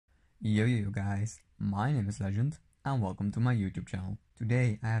Yo guys, my name is Legend and welcome to my YouTube channel.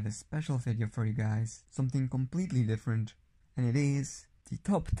 Today I have a special video for you guys, something completely different, and it is the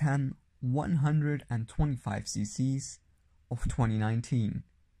top 10 125cc's of 2019.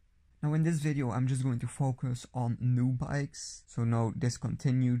 Now in this video I'm just going to focus on new bikes, so no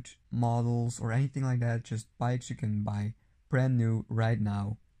discontinued models or anything like that, just bikes you can buy brand new right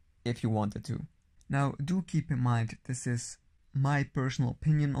now if you wanted to. Now do keep in mind this is my personal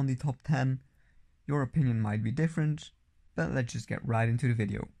opinion on the top 10. Your opinion might be different, but let's just get right into the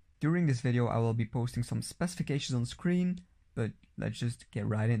video. During this video I will be posting some specifications on screen, but let's just get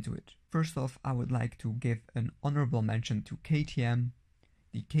right into it. First off, I would like to give an honorable mention to KTM,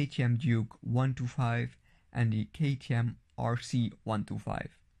 the KTM Duke 125 and the KTM RC125.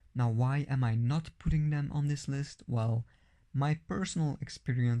 Now why am I not putting them on this list? Well, my personal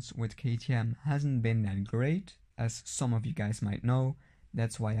experience with KTM hasn't been that great, as some of you guys might know.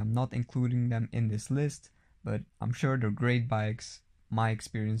 That's why I'm not including them in this list, but I'm sure they're great bikes. My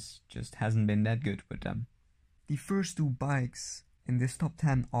experience just hasn't been that good with them. The first two bikes in this top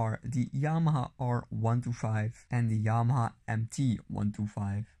 10 are the Yamaha R125 and the Yamaha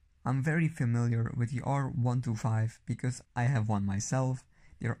MT125. I'm very familiar with the R125 because I have one myself.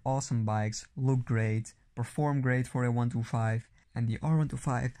 They're awesome bikes, look great, perform great for a 125, and the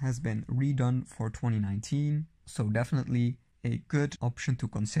R125 has been redone for 2019, so definitely a good option to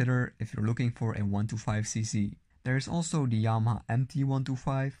consider if you're looking for a 125cc. There is also the Yamaha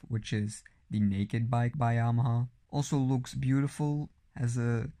MT125, which is the naked bike by Yamaha. Also looks beautiful, has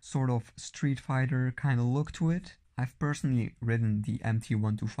a sort of Street Fighter kind of look to it. I've personally ridden the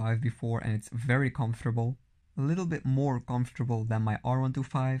MT125 before and it's very comfortable. A little bit more comfortable than my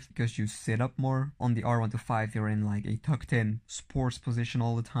R125 because you sit up more. On the R125 you're in like a tucked in sports position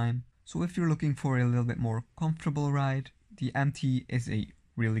all the time. So if you're looking for a little bit more comfortable ride, the MT is a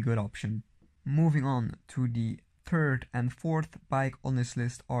really good option. Moving on to the third and fourth bike on this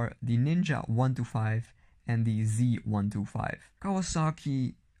list are the Ninja 125 and the Z125.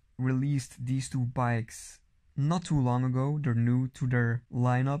 Kawasaki released these two bikes not too long ago. They're new to their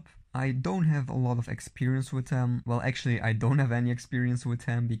lineup. I don't have a lot of experience with them. Well, actually, I don't have any experience with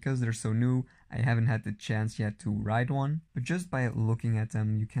them because they're so new. I haven't had the chance yet to ride one. But just by looking at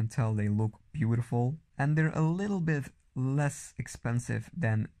them, you can tell they look beautiful. And they're a little bit less expensive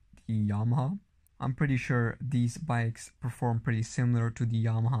than the Yamaha. I'm pretty sure these bikes perform pretty similar to the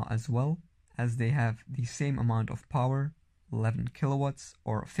Yamaha as well, as they have the same amount of power, 11 kilowatts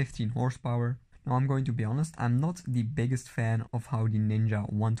or 15 horsepower. Now I'm going to be honest, I'm not the biggest fan of how the Ninja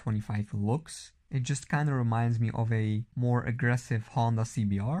 125 looks. It just kind of reminds me of a more aggressive Honda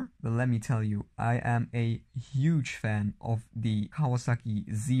CBR. But let me tell you, I am a huge fan of the Kawasaki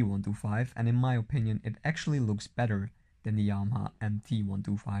Z125, and in my opinion it actually looks better than the Yamaha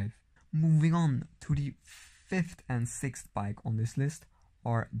MT125. Moving on to the fifth and sixth bike on this list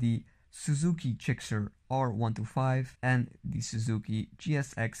are the Suzuki GSX R125 and the Suzuki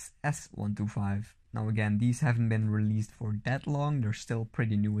GSX S125. Now again, these haven't been released for that long, they're still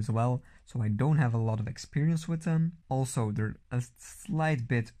pretty new as well, so I don't have a lot of experience with them. Also, they're a slight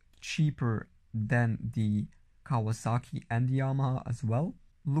bit cheaper than the Kawasaki and the Yamaha as well.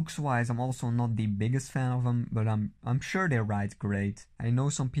 Looks wise, I'm also not the biggest fan of them, but I'm sure they ride great. I know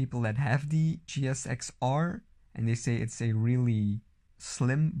some people that have the GSX R and they say it's a really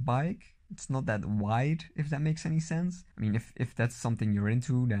slim bike. It's not that wide, if that makes any sense. I mean, if that's something you're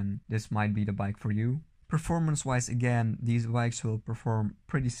into, then this might be the bike for you. Performance wise, again, these bikes will perform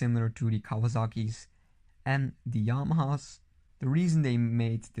pretty similar to the Kawasaki's and the Yamahas. The reason they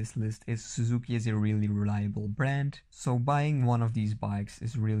made this list is Suzuki is a really reliable brand, so buying one of these bikes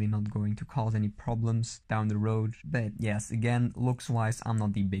is really not going to cause any problems down the road. But yes, again, looks wise, I'm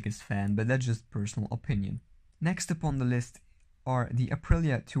not the biggest fan, but that's just personal opinion. Next up on the list are the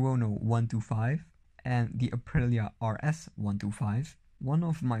Aprilia Tuono 125 and the Aprilia RS125. One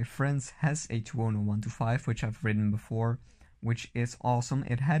of my friends has a Tuono 125, which I've ridden before, which is awesome.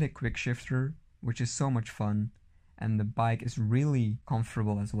 It had a quick shifter, which is so much fun, and the bike is really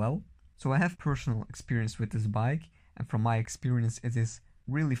comfortable as well. So I have personal experience with this bike, and from my experience it is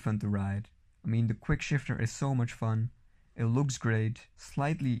really fun to ride. I mean, the quick shifter is so much fun, it looks great,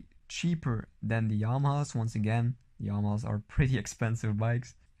 slightly cheaper than the Yamahas. Once again, the Yamahas are pretty expensive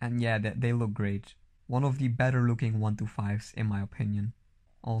bikes, and yeah, they look great. One of the better looking 125s in my opinion.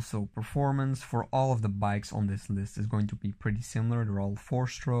 Also, performance for all of the bikes on this list is going to be pretty similar. They're all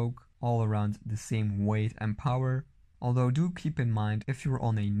 4-stroke, all around the same weight and power. Although do keep in mind, if you're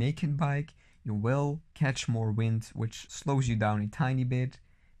on a naked bike, you will catch more wind, which slows you down a tiny bit.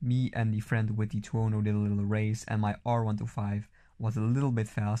 Me and the friend with the Tuono did a little race, and my R125 was a little bit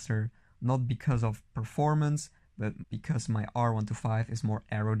faster, not because of performance, but because my R125 is more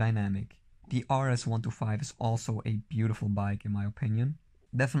aerodynamic. The RS125 is also a beautiful bike in my opinion.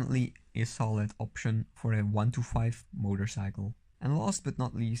 Definitely a solid option for a 125 motorcycle. And last but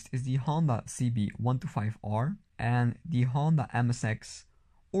not least is the Honda CB125R and the Honda MSX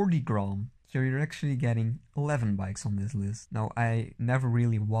or the Grom. So you're actually getting 11 bikes on this list. Now I never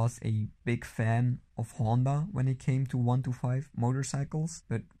really was a big fan of Honda when it came to 125 motorcycles,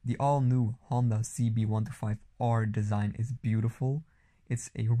 but the all new Honda CB125R design is beautiful. It's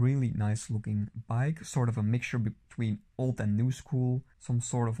a really nice looking bike, sort of a mixture between old and new school, some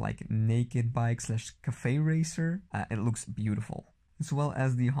sort of like naked bike slash cafe racer. It looks beautiful. As well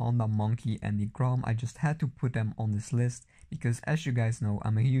as the Honda Monkey and the Grom, I just had to put them on this list because as you guys know,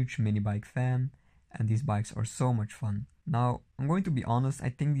 I'm a huge mini bike fan and these bikes are so much fun. Now, I'm going to be honest, I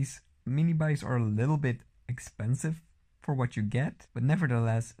think these mini bikes are a little bit expensive for what you get, but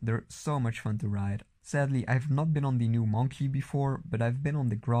nevertheless, they're so much fun to ride. Sadly, I've not been on the new Monkey before, but I've been on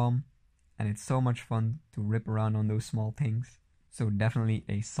the Grom, and it's so much fun to rip around on those small things. So definitely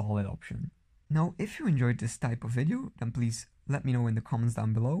a solid option. Now, if you enjoyed this type of video, then please let me know in the comments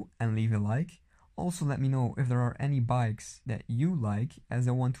down below and leave a like. Also let me know if there are any bikes that you like as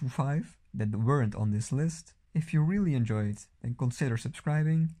a 125 that weren't on this list. If you really enjoyed, then consider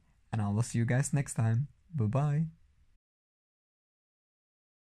subscribing, and I will see you guys next time. Bye bye.